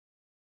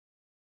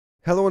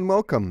Hello and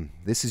welcome.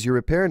 This is your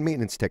repair and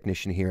maintenance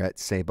technician here at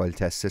Simbol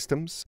Test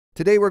Systems.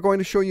 Today we're going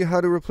to show you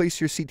how to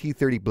replace your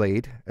CT-30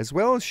 blade, as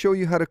well as show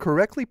you how to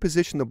correctly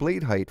position the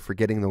blade height for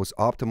getting those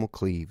optimal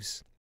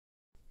cleaves.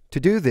 To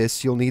do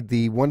this, you'll need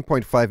the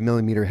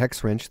 1.5mm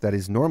hex wrench that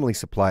is normally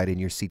supplied in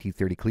your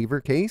CT-30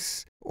 cleaver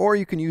case, or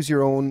you can use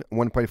your own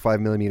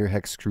 1.5mm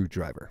hex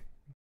screwdriver.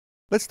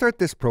 Let's start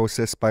this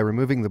process by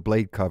removing the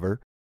blade cover,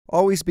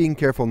 always being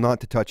careful not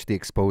to touch the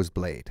exposed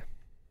blade.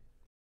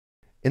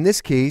 In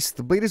this case,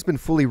 the blade has been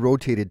fully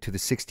rotated to the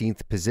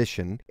 16th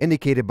position,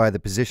 indicated by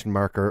the position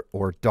marker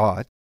or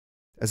dot,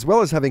 as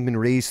well as having been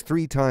raised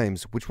 3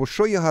 times, which will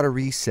show you how to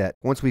reset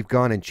once we've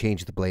gone and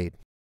changed the blade.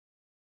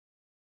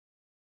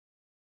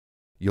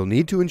 You'll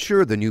need to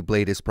ensure the new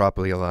blade is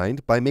properly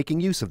aligned by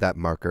making use of that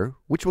marker,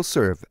 which will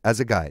serve as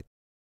a guide.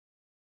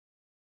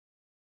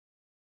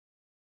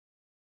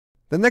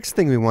 The next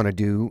thing we want to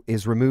do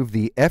is remove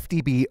the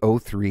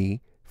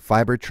FDB03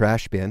 fiber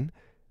trash bin,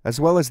 as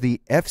well as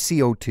the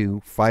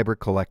FCO2 fiber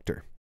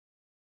collector.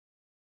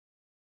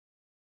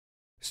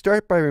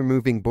 Start by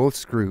removing both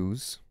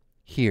screws,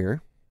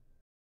 here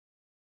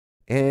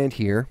and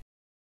here.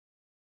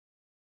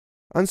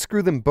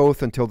 Unscrew them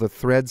both until the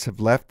threads have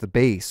left the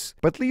base,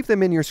 but leave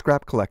them in your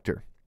scrap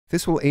collector.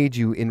 This will aid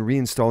you in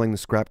reinstalling the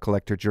scrap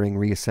collector during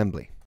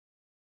reassembly.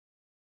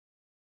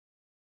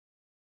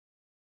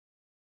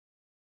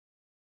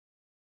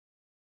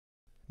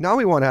 Now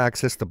we want to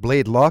access the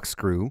blade lock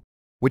screw,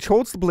 which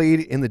holds the blade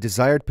in the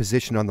desired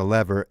position on the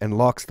lever and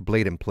locks the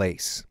blade in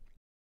place.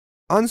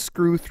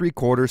 Unscrew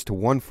 3/4 to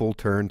 1 full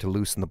turn to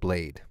loosen the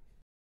blade.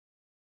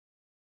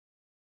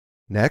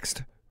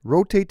 Next,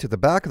 rotate to the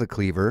back of the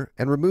cleaver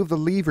and remove the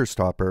lever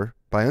stopper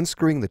by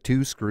unscrewing the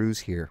 2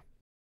 screws here.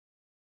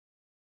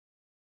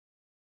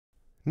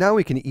 Now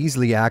we can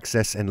easily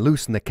access and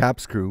loosen the cap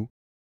screw,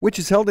 which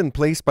is held in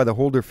place by the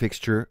holder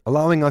fixture,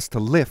 allowing us to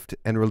lift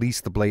and release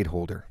the blade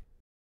holder.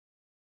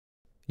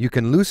 You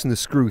can loosen the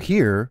screw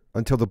here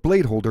until the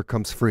blade holder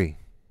comes free.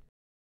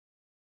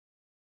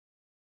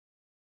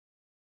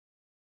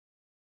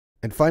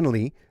 And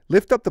finally,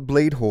 lift up the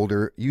blade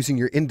holder using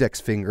your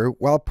index finger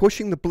while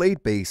pushing the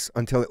blade base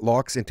until it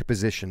locks into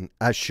position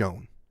as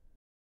shown.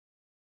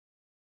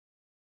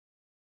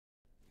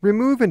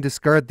 Remove and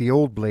discard the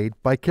old blade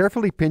by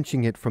carefully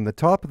pinching it from the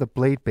top of the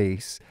blade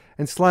base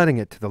and sliding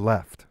it to the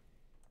left.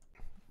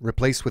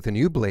 Replace with a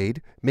new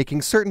blade,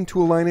 making certain to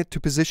align it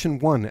to position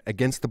 1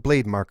 against the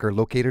blade marker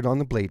located on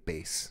the blade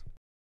base.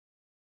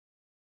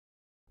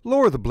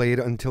 Lower the blade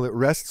until it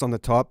rests on the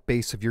top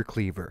base of your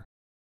cleaver.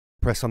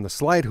 Press on the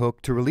slide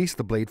hook to release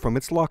the blade from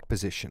its locked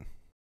position.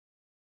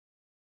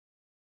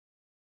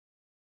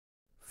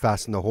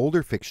 Fasten the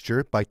holder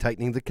fixture by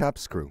tightening the cap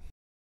screw.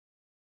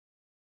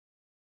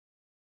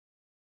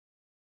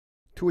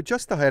 To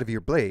adjust the height of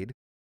your blade,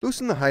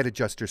 loosen the height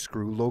adjuster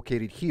screw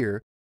located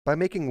here by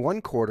making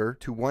 1/4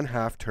 to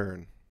 1/2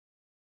 turn.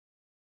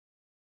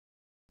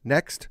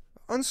 Next,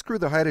 unscrew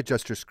the height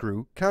adjuster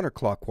screw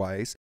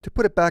counterclockwise to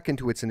put it back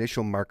into its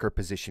initial marker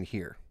position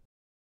here.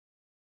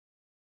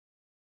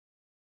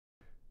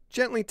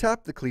 Gently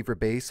tap the cleaver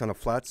base on a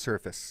flat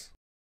surface.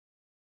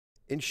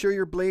 Ensure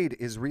your blade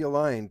is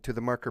realigned to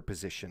the marker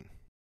position.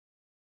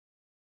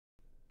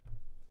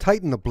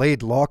 Tighten the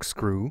blade lock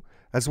screw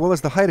as well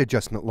as the height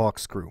adjustment lock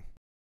screw.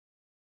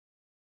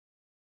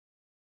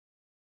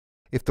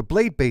 If the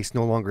blade base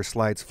no longer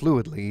slides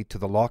fluidly to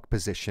the lock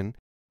position,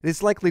 it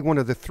is likely one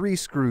of the 3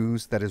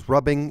 screws that is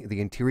rubbing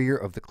the interior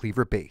of the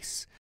cleaver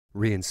base.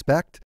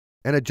 Reinspect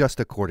and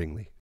adjust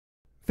accordingly.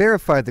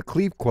 Verify the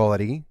cleave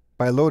quality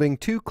by loading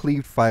 2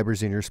 cleaved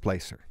fibers in your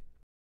splicer.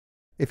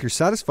 If you're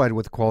satisfied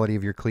with the quality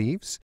of your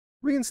cleaves,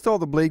 reinstall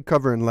the blade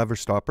cover and lever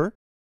stopper,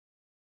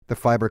 the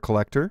fiber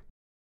collector,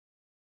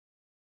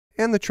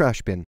 and the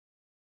trash bin.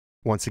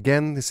 Once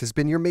again, this has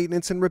been your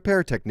maintenance and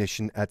repair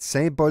technician at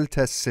Simbol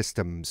Test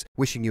Systems,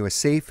 wishing you a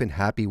safe and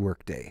happy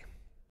workday.